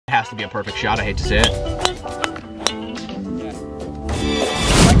has to be a perfect shot. I hate to say it.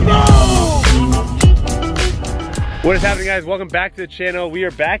 What is happening, guys? Welcome back to the channel. We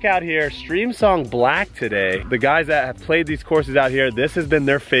are back out here, Streamsong Black today. The guys that have played these courses out here, this has been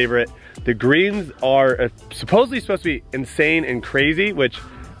their favorite. The greens are supposedly supposed to be insane and crazy, which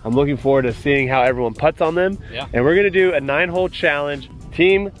I'm looking forward to seeing how everyone putts on them. Yeah. And we're gonna do a 9-hole challenge.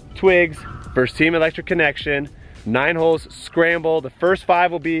 Team Twigs versus Team Electric Connection. 9 holes scramble. The first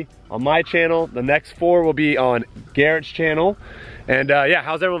 5 will be on my channel. The next 4 will be on Garrett's channel. And yeah,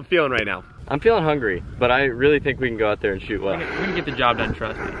 how's everyone feeling right now? I'm feeling hungry, but I really think we can go out there and shoot well. We're gonna get the job done,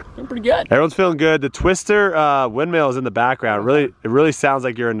 trust me. I'm pretty good. Everyone's feeling good. The Twister windmill is in the background. It really sounds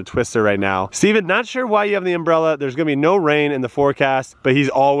like you're in the Twister right now. Steven, not sure why you have the umbrella. There's gonna be no rain in the forecast, but he's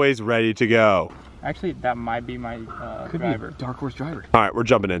always ready to go. Actually, that might be my driver. Dark horse driver. All right, we're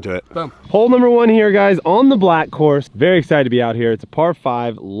jumping into it. Boom. Hole number 1 here, guys, on the black course. Very excited to be out here. It's a par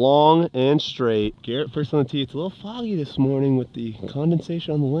 5, long and straight. Garrett first on the tee. It's a little foggy this morning with the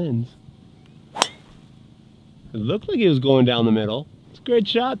condensation on the lens. It looked like it was going down the middle. It's a great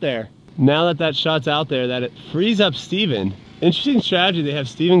shot there. Now that that shot's out there, that it frees up Steven. Interesting strategy. They have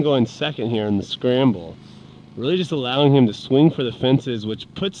Steven going second here in the scramble. Really just allowing him to swing for the fences, which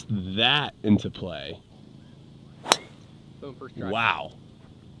puts that into play. Boom, first drive. Wow.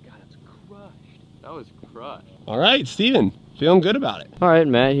 God, it's crushed. That was crushed. All right, Steven, feeling good about it. All right,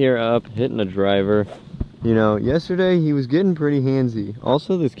 Matt here up, hitting a driver. You know, yesterday he was getting pretty handsy.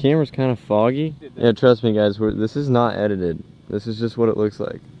 Also, this camera's kind of foggy. Yeah, trust me guys, this is not edited. This is just what it looks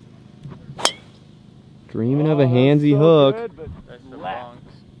like. Dreaming of a handsy hook. Good,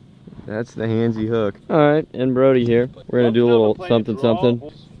 That's the handsy hook. All right, and Brodie here. We're gonna do a little something something.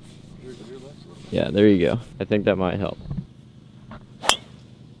 Yeah, there you go. I think that might help.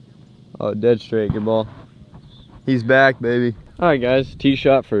 Oh, dead straight, good ball. He's back, baby. All right, guys, tee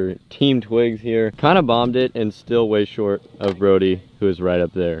shot for Team Twigs here. Kind of bombed it and still way short of Brodie, who is right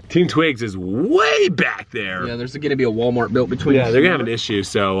up there. Team Twigs is way back there. Yeah, there's gonna be a Walmart built between us. Yeah, they're gonna have an issue,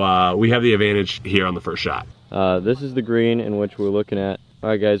 so we have the advantage here on the first shot. This is the green in which we're looking at. All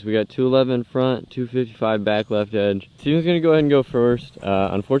right, guys, we got 211 front, 255 back left edge. Steven's gonna go ahead and go first.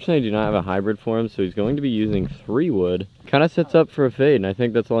 Unfortunately, I do not have a hybrid for him, so he's going to be using 3 wood. Kind of sets up for a fade, and I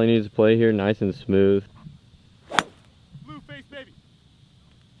think that's all he needs to play here, nice and smooth.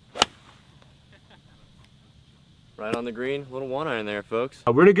 Right on the green, little 1-iron there, folks.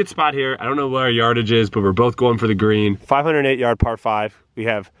 We're in a good spot here. I don't know what our yardage is, but we're both going for the green. 508 yard par 5. We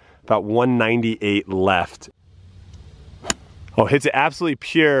have about 198 left. Oh, hits it absolutely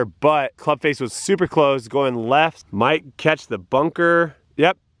pure, but club face was super close, going left. Might catch the bunker.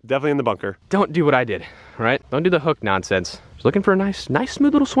 Yep, definitely in the bunker. Don't do what I did, right? Don't do the hook nonsense. Just looking for a nice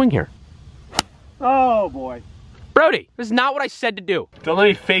smooth little swing here. Oh boy. Brodie, this is not what I said to do. Don't let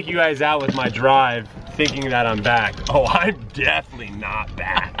me fake you guys out with my drive, thinking that I'm back. Oh, I'm definitely not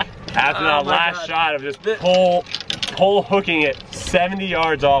back. After that last shot of just pull hooking it 70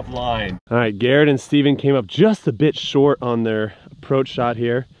 yards offline. All right, Garrett and Steven came up just a bit short on their approach shot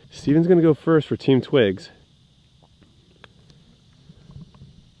here. Steven's gonna go first for Team Twigs.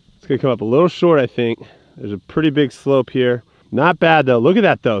 It's gonna come up a little short, I think. There's a pretty big slope here. Not bad though, look at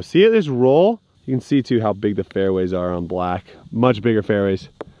that though. See this roll? You can see too how big the fairways are on black. Much bigger fairways.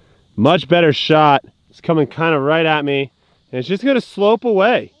 Much better shot. It's coming kind of right at me. And it's just gonna slope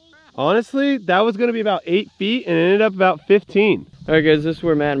away. Honestly, that was gonna be about 8 feet and it ended up about 15. All right, guys, this is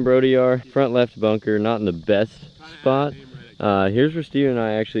where Matt and Brodie are. Front left bunker, not in the best spot. Here's where Steven and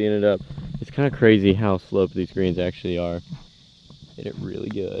I actually ended up. It's kind of crazy how sloped these greens actually are. Hit it really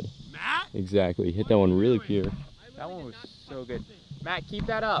good. Matt? Exactly, hit that one really pure. That one was so good. Matt, keep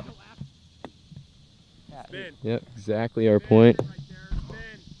that up. Spin. Yep, exactly our point.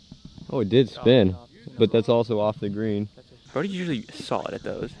 Oh, it did spin, but that's also off the green. Brodie's usually solid at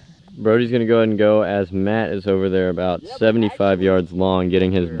those. Brodie's gonna go ahead and go as Matt is over there about 75 yards long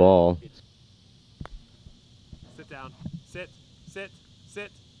getting his ball. Sit down. Sit.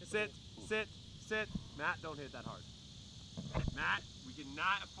 Matt, don't hit that hard. Matt, we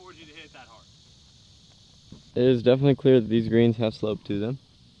cannot afford you to hit that hard. It is definitely clear that these greens have slope to them.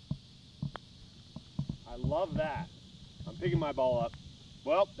 I love that. I'm picking my ball up.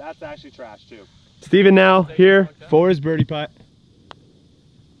 Well, that's actually trash too. Steven now here for his birdie putt.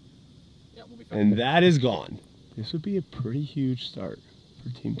 And that is gone. This would be a pretty huge start for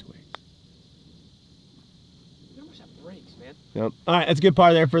Team Twigs. You almost have breaks, man. Yep. All right, that's a good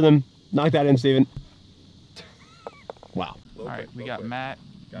par there for them. Knock that in, Steven. Wow. All right, we got Matt,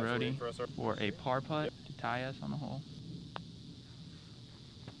 Brodie for a par putt to tie us on the hole.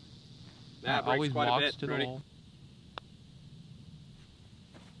 Matt always walks to the hole.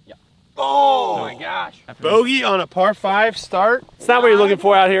 Yeah. Oh my gosh. Bogey on a par 5 start. It's not what you're looking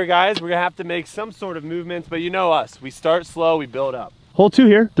for out here, guys. We're gonna have to make some sort of movements, but you know us. We start slow, we build up. Hole 2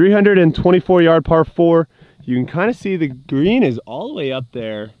 here, 324-yard par 4. You can kind of see the green is all the way up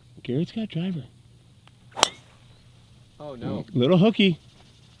there. Garrett's got driver. Oh no. Little hooky.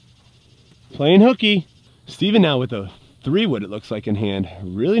 Playing hooky. Steven now with a 3-wood, it looks like, in hand.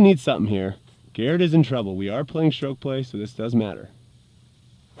 Really needs something here. Garrett is in trouble. We are playing stroke play, so this does matter.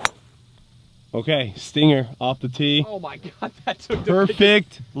 Okay, stinger off the tee. Oh my god, that took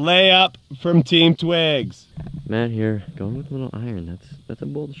Perfect layup from Team Twigs. Matt here, going with a little iron. That's a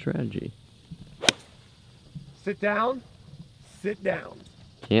bold strategy. Sit down. Sit down.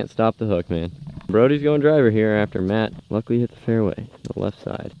 Can't stop the hook, man. Brodie's going driver here after Matt luckily hit the fairway, the left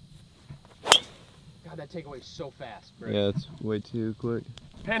side. God, that takeaway is so fast, bro. Yeah, it's way too quick.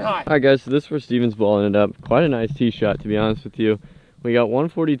 Pin high. Alright guys, so this is where Steven's ball ended up. Quite a nice tee shot, to be honest with you. We got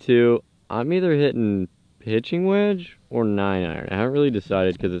 142. I'm either hitting pitching wedge or 9-iron. I haven't really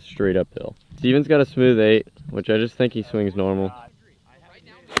decided because it's straight uphill. Steven's got a smooth 8, which I just think he swings normal.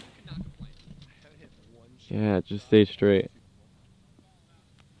 Yeah, just stay straight.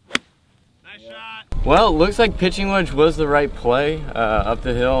 Nice shot. Well, it looks like pitching wedge was the right play. Up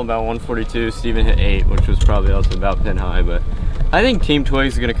the hill, about 142. Steven hit 8, which was probably also about pin high, but I think Team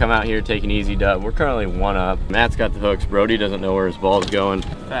Twigs is going to come out here, take an easy dub. We're currently 1 up. Matt's got the hooks. Brodie doesn't know where his ball's going.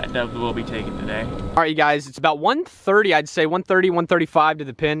 That dub will be taken today. All right, you guys, it's about 130, I'd say, 130, 135 to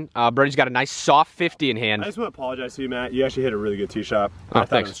the pin. Brodie's got a nice soft 50 in hand. I just want to apologize to you, Matt. You actually hit a really good tee shot. Oh, I thought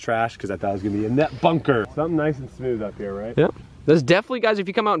thanks. it was trash because I thought it was going to be in that bunker. Something nice and smooth up here, right? Yep. This definitely, guys, if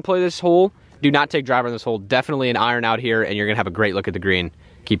you come out and play this hole, do not take driver on this hole. Definitely an iron out here, and you're going to have a great look at the green.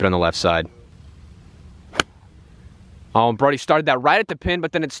 Keep it on the left side. Oh, and Brodie started that right at the pin,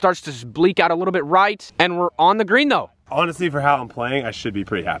 but then it starts to bleak out a little bit right, and we're on the green, though. Honestly, for how I'm playing, I should be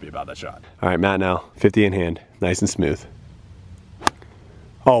pretty happy about that shot. All right, Matt now, 50 in hand, nice and smooth.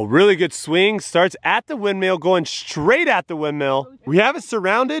 Oh, really good swing. Starts at the windmill, going straight at the windmill. We have it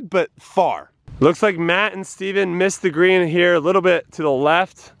surrounded, but far. Looks like Matt and Steven missed the green here a little bit to the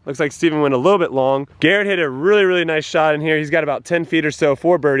left. Looks like Steven went a little bit long. Garrett hit a really, really nice shot in here. He's got about 10 feet or so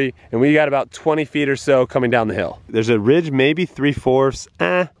for birdie, and we got about 20 feet or so coming down the hill. There's a ridge, maybe 3/4,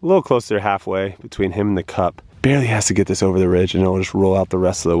 a little closer halfway between him and the cup. Barely has to get this over the ridge, and it'll just roll out the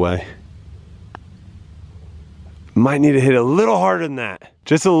rest of the way. Might need to hit a little harder than that.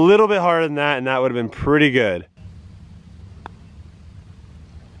 Just a little bit harder than that, and that would have been pretty good.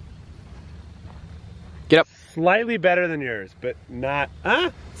 Get up. Slightly better than yours, but not,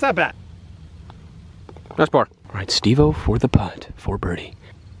 it's not bad. Nice par. All right, Steve-O for the putt for birdie.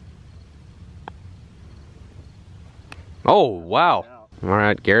 Oh, wow. All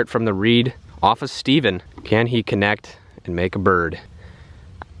right, Garrett from the read off of Steven. Can he connect and make a bird?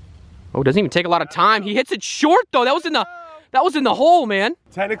 Oh, doesn't even take a lot of time. He hits it short, though. That was in the hole, man.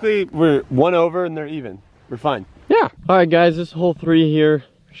 Technically, we're 1 over and they're even. We're fine. Yeah. All right, guys, this hole 3 here.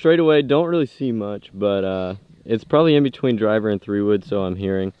 Straight away, don't really see much, but it's probably in between driver and 3-wood, so I'm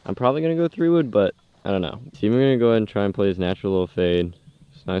hearing. I'm probably going to go 3-wood, but I don't know. Steven's going to go ahead and try and play his natural little fade.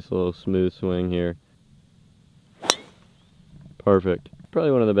 Just nice little smooth swing here. Perfect.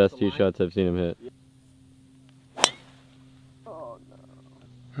 Probably one of the best tee shots I've seen him hit. All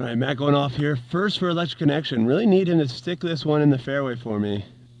right, Matt going off here. First for electric connection. Really need him to stick this one in the fairway for me.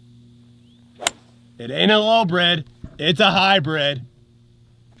 It ain't a lowbred, it's a hybrid.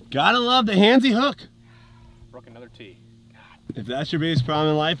 Gotta love the handsy hook. Broke another tee. If that's your biggest problem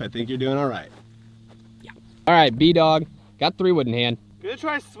in life, I think you're doing all right. Yeah. All right, B-Dog. Got 3-wood in hand. Gonna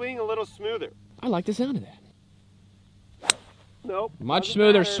try swing a little smoother. I like the sound of that. Nope. Much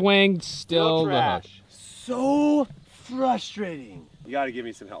smoother swing, still the hook. So frustrating. You gotta give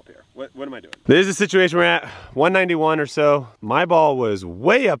me some help here. What am I doing? This is a situation we're at 191 or so. My ball was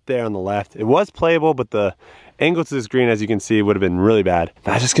way up there on the left. It was playable, but the angle to this green, as you can see, would have been really bad.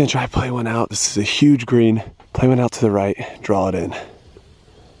 I'm just gonna try to play one out. This is a huge green. Play one out to the right, draw it in.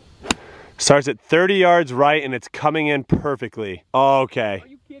 Starts at 30 yards right, and it's coming in perfectly. Okay. Are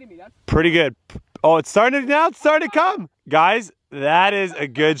you kidding me? That's pretty good. Oh, it's starting now. It's starting to come. Guys, that is a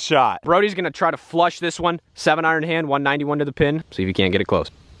good shot. Brodie's gonna try to flush this one. 7-iron hand, 191 to the pin. See if he can't get it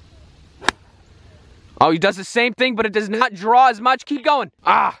close. Oh, he does the same thing, but it does not draw as much. Keep going.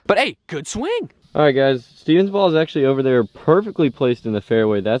 But hey, good swing. All right, guys. Steven's ball is actually over there, perfectly placed in the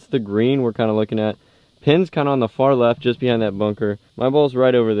fairway. That's the green we're kind of looking at. Pin's kind of on the far left, just behind that bunker. My ball's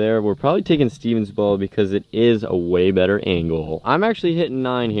right over there. We're probably taking Steven's ball because it is a way better angle. I'm actually hitting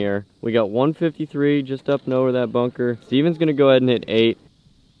 9 here. We got 153 just up and over that bunker. Steven's going to go ahead and hit 8.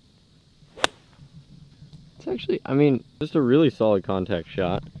 It's actually, I mean, just a really solid contact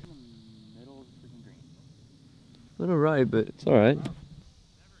shot. A little right, but it's all right.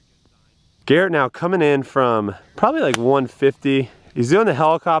 Garrett now coming in from probably like 150. He's doing the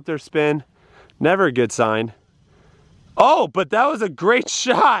helicopter spin. Never a good sign. Oh, but that was a great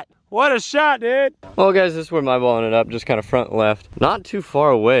shot. What a shot, dude. Well, guys, this is where my ball ended up, just kind of front left. Not too far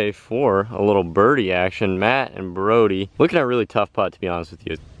away for a little birdie action. Matt and Brodie looking at a really tough putt, to be honest with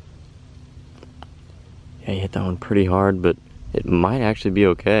you. Yeah, he hit that one pretty hard, but it might actually be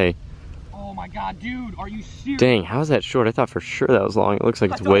okay. Oh my God, dude, are you serious? Dang, how's that short? I thought for sure that was long. It looks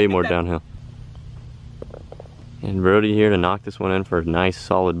like it's way more downhill. And Brodie here to knock this one in for a nice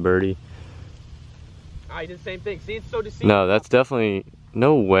solid birdie. I did the same thing. See, it's so deceiving. No, that's definitely,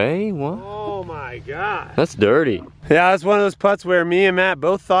 no way, what? Oh my God. That's dirty. Yeah, that's one of those putts where me and Matt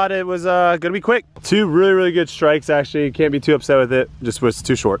both thought it was gonna be quick. Two really good strikes, actually. Can't be too upset with it. Just was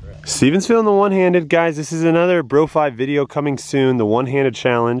too short. Steven's feeling the one-handed. Guys, this is another Bro5 video coming soon, the one-handed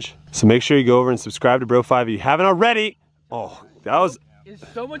challenge. So make sure you go over and subscribe to Bro5 if you haven't already. Oh, that was... It's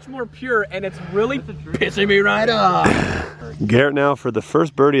so much more pure, and it's really pissing me right off. Garrett now for the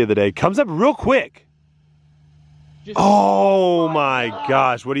first birdie of the day. Comes up real quick. Oh my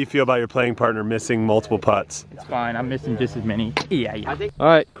gosh, what do you feel about your playing partner missing multiple putts? It's fine. I'm missing just as many. Yeah. All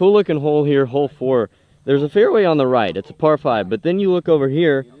right, cool looking hole here, hole 4. There's a fairway on the right. It's a par 5, but then you look over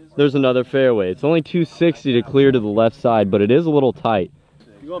here, there's another fairway. It's only 260 to clear to the left side, but it is a little tight.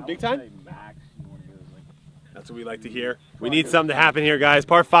 You going big time? That's what we like to hear. We need something to happen here, guys.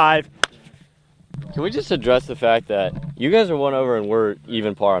 Par 5. Can we just address the fact that you guys are 1 over and we're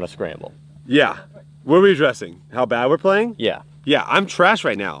even par on a scramble? Yeah. What are we addressing? How bad we're playing? Yeah. Yeah, I'm trash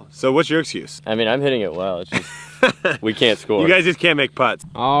right now. So what's your excuse? I mean, I'm hitting it well. It's just, we can't score. You guys just can't make putts.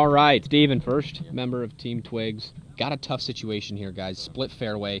 All right, Steven, first member of Team Twigs. Got a tough situation here, guys. Split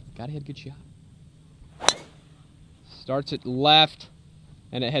fairway. Gotta hit a good shot. Starts it left,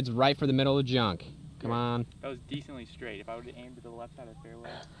 and it heads right for the middle of the junk. Come on. That was decently straight. If I would have aimed to the left side of the fairway.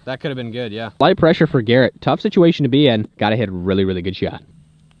 That could have been good, yeah. Light pressure for Garrett. Tough situation to be in. Gotta hit a really good shot.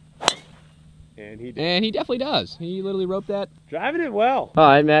 And he definitely does. He literally roped that. Driving it well. All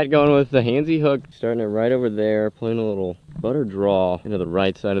right, Matt going with the handsy hook. Starting it right over there. Playing a little butter draw into the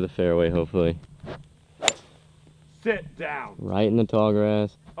right side of the fairway, hopefully. Sit down. Right in the tall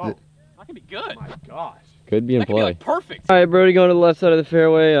grass. Oh, that could be good. Oh my gosh. Could be in That could play. be like perfect. All right, Brodie going to the left side of the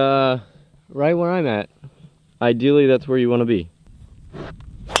fairway. Right where I'm at. Ideally, that's where you want to be.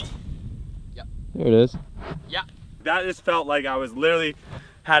 Yep. There it is. Yeah. That just felt like I was literally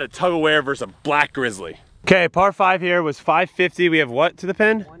had a tug of war versus a black grizzly. Okay, par 5 here was 550. We have what to the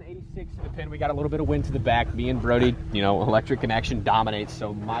pin? 186 to the pin. We got a little bit of wind to the back. Me and Brodie, you know, electric connection dominates,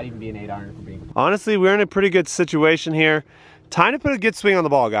 so might even be an 8-iron for being. Honestly, we're in a pretty good situation here. Time to put a good swing on the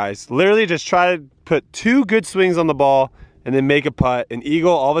ball, guys. Literally just try to put 2 good swings on the ball and then make a putt. An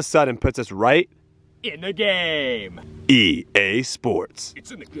eagle all of a sudden puts us right In the game. EA Sports.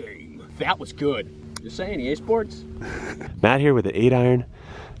 It's in the game. That was good. Just saying, EA Sports. Matt here with an 8-iron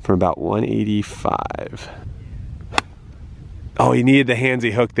from about 185. Oh, he needed the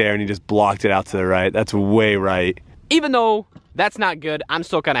handsy hook there and he just blocked it out to the right. That's way right. Even though that's not good, I'm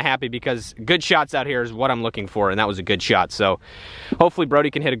still kind of happy because good shots out here is what I'm looking for, and that was a good shot. So hopefully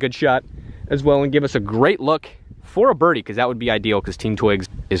Brodie can hit a good shot as well and give us a great look for a birdie, because that would be ideal because Team Twigs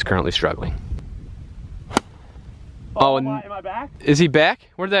is currently struggling. Oh, and am I back? is he back?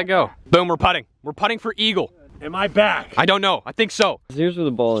 Where'd that go? Boom, we're putting. We're putting for eagle. Am I back? I don't know. I think so. Here's where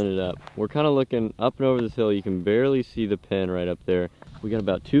the ball ended up. We're kind of looking up and over this hill. You can barely see the pin right up there. We got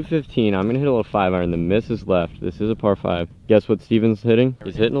about 215. I'm gonna hit a little 5-iron. The miss is left. This is a par 5. Guess what Steven's hitting?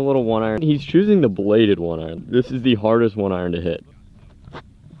 He's hitting a little 1-iron. He's choosing the bladed 1-iron. This is the hardest 1-iron to hit.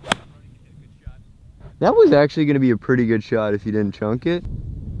 That was actually gonna be a pretty good shot if you didn't chunk it.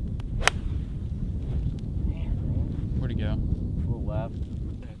 Where'd it go? A little left.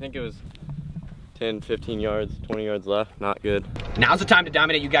 I think it was 10, 15 yards, 20 yards left. Not good. Now's the time to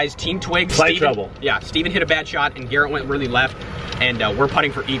dominate, you guys. Team Twigs. Slight trouble. Yeah, Steven hit a bad shot and Garrett went really left, and we're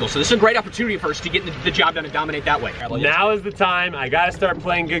putting for eagle. So this is a great opportunity for us to get the job done and dominate that way. Now is the time. I gotta start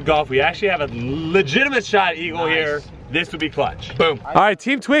playing good golf. We actually have a legitimate shot at eagle here. This would be clutch. Boom. All right,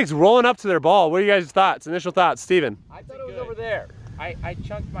 Team Twigs rolling up to their ball. What are you guys' thoughts? Initial thoughts, Steven? I thought it was over there. I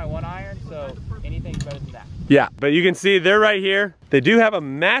chunked my 1-iron, so anything's better than that. Yeah, but you can see they're right here. They do have a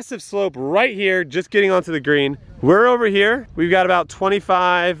massive slope right here, just getting onto the green. We're over here. We've got about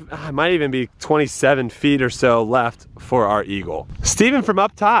 25, might even be 27 feet or so left for our eagle. Steven from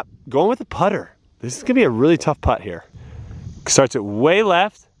up top, going with a putter. This is gonna be a really tough putt here. Starts it way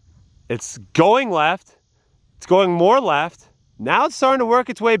left. It's going left. It's going more left. Now it's starting to work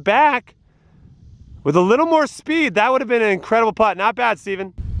its way back. With a little more speed, that would have been an incredible putt. Not bad,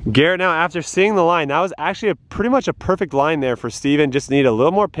 Steven. Garrett now, after seeing the line, that was actually pretty much a perfect line there for Steven. Just need a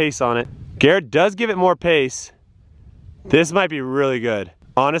little more pace on it. Garrett does give it more pace. This might be really good.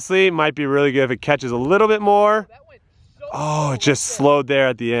 Honestly, it might be really good if it catches a little bit more. Oh, it just slowed there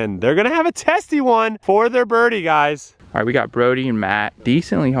at the end. They're gonna have a testy one for their birdie, guys. All right, we got Brodie and Matt.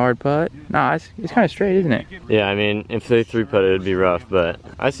 Decently hard putt. Nah, it's kind of straight, isn't it? Yeah, I mean, if they 3-putt, it'd be rough, but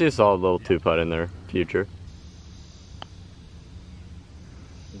I see a solid little 2-putt in their future.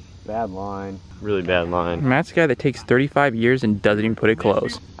 Bad line. Really bad line. Matt's the guy that takes 35 years and doesn't even put it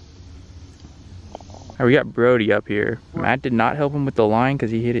close. All right, we got Brodie up here. Matt did not help him with the line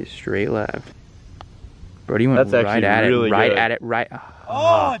because he hit it straight left. Brodie went right at it, right.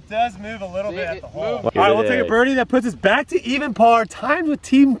 Oh, it does move a little bit at the hole. All right, we'll take a birdie that puts us back to even par, timed with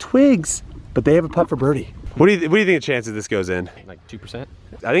Team Twigs. But they have a putt for birdie. What do you think the chances this goes in? Like 2%?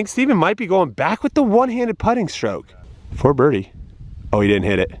 I think Steven might be going back with the one-handed putting stroke for birdie. Oh, he didn't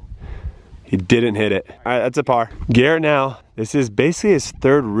hit it. He didn't hit it. All right, that's a par. Garrett now, this is basically his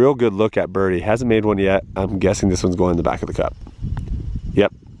third real good look at birdie. Hasn't made one yet. I'm guessing this one's going in the back of the cup.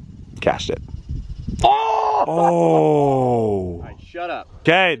 Yep, cashed it. Oh! All right, shut up.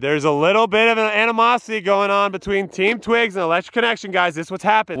 Okay, there's a little bit of an animosity going on between Team Twigs and Electric Connection, guys. This is what's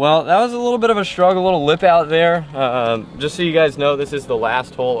happened. Well, that was a little bit of a struggle, a little lip out there. Just so you guys know, this is the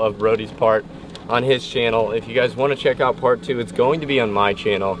last hole of Brodie's part on his channel. If you guys want to check out part 2, it's going to be on my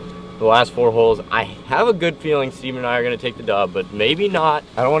channel. The last 4 holes, I have a good feeling Steven and I are going to take the dub, but maybe not.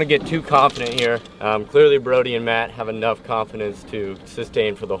 I don't want to get too confident here. Clearly Brodie and Matt have enough confidence to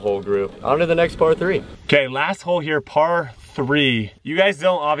sustain for the whole group. On to the next par 3. Okay, last hole here, par 3. You guys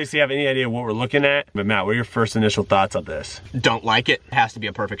don't obviously have any idea what we're looking at, but Matt, what are your first initial thoughts on this? Don't like it. It has to be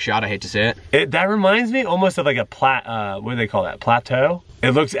a perfect shot. I hate to say it. That reminds me almost of like a what do they call that? Plateau?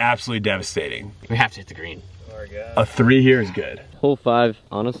 It looks absolutely devastating. We have to hit the green. A 3 here is good. Hole 5,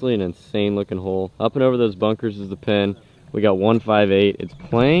 honestly an insane looking hole. Up and over those bunkers is the pin. We got 158. It's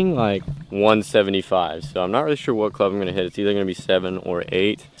playing like 175, so I'm not really sure what club I'm gonna hit. It's either gonna be 7 or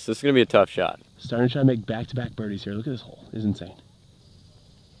 8. So this is gonna be a tough shot. Starting to try to make back-to-back birdies here. Look at this hole. It's insane.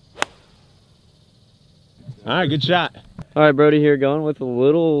 All right, good shot. All right, Brodie here going with a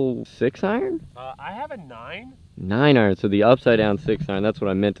little 6-iron? I have a 9. 9-iron, so the upside down 6-iron, that's what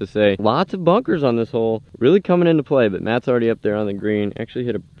I meant to say. Lots of bunkers on this hole, really coming into play, but Matt's already up there on the green. Actually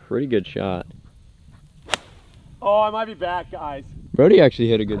hit a pretty good shot. Oh, I might be back, guys. Brodie actually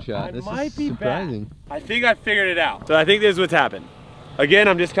hit a good shot. This might be surprising. Back. I think I figured it out. So I think this is what's happened. Again,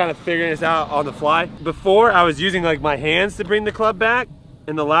 I'm just kind of figuring this out on the fly. Before, I was using like my hands to bring the club back.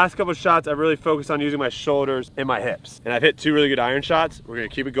 In the last couple of shots, I've really focused on using my shoulders and my hips. And I've hit 2 really good iron shots. We're gonna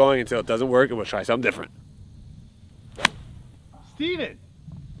keep it going until it doesn't work and we'll try something different. Steven,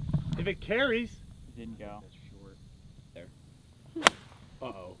 if it carries. It didn't go. That's short. There.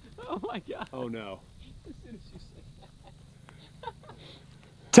 Uh-oh. Oh my God. Oh no.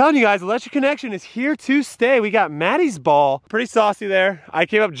 Telling you guys, Electric Connection is here to stay. We got Maddie's ball. Pretty saucy there. I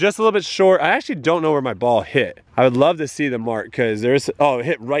came up just a little bit short. I actually don't know where my ball hit. I would love to see the mark because there's, oh, it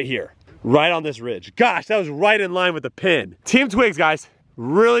hit right here. Right on this ridge. Gosh, that was right in line with the pin. Team Twigs, guys,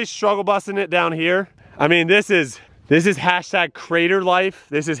 really struggle busting it down here. I mean, this is hashtag crater life.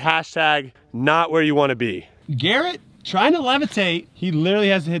 This is hashtag not where you want to be. Garrett trying to levitate. He literally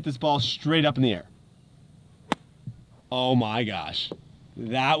has to hit this ball straight up in the air. Oh my gosh.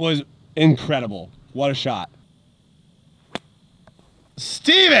 That was incredible. What a shot.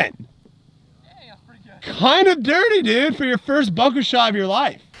 Steven! Hey, that's pretty good. Kind of dirty, dude, for your first bunker shot of your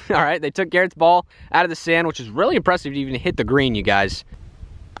life. All right, they took Garrett's ball out of the sand, which is really impressive to even hit the green, you guys.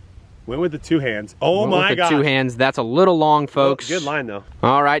 Went with the 2 hands. Oh my God. 2 hands. That's a little long, folks. Oh, good line, though.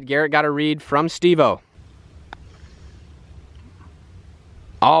 All right, Garrett got a read from Steve-O.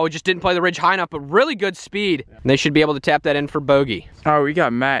 Oh, just didn't play the ridge high enough, but really good speed. Yeah. They should be able to tap that in for bogey. Oh, we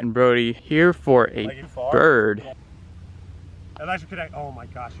got Matt and Brodie here for a bird. Electric Connect. Oh my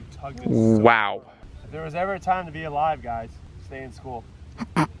gosh, you tugged it. Wow. If there was ever a time to be alive, guys, stay in school.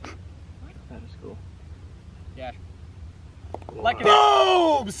 That is cool. Yeah.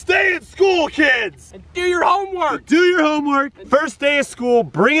 Boom! Stay in school, kids! And do your homework! Do your homework. First day of school,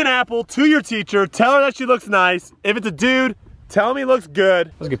 bring an apple to your teacher. Tell her that she looks nice. If it's a dude, tell him he looks good.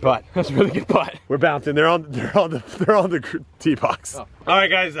 That was a good putt. That was a really good putt. We're bouncing. They're on the tee box. Oh. All right,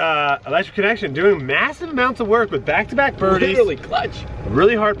 guys. Electric Connection doing massive amounts of work with back-to-back birdies. Literally clutch.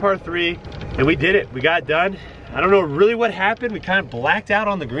 Really hard par 3, and we did it. We got it done. I don't know really what happened. We kind of blacked out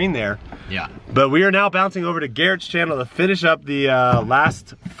on the green there. Yeah. But we are now bouncing over to Garrett's channel to finish up the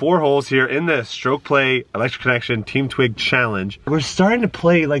last 4 holes here in the Stroke Play Electric Connection Team Twig Challenge. We're starting to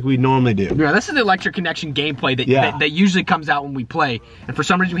play like we normally do. Yeah, this is the Electric Connection gameplay that usually comes out when we play. And for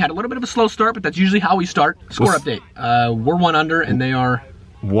some reason we had a little bit of a slow start, but that's usually how we start. Score update. We're 1 under and they are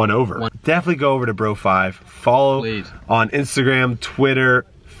 1 over. Definitely go over to Bro5. Follow on Instagram, Twitter,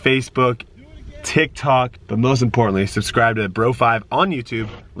 Facebook, TikTok, but most importantly, subscribe to Bro5 on YouTube.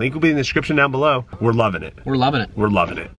 Link will be in the description down below. We're loving it. We're loving it. We're loving it.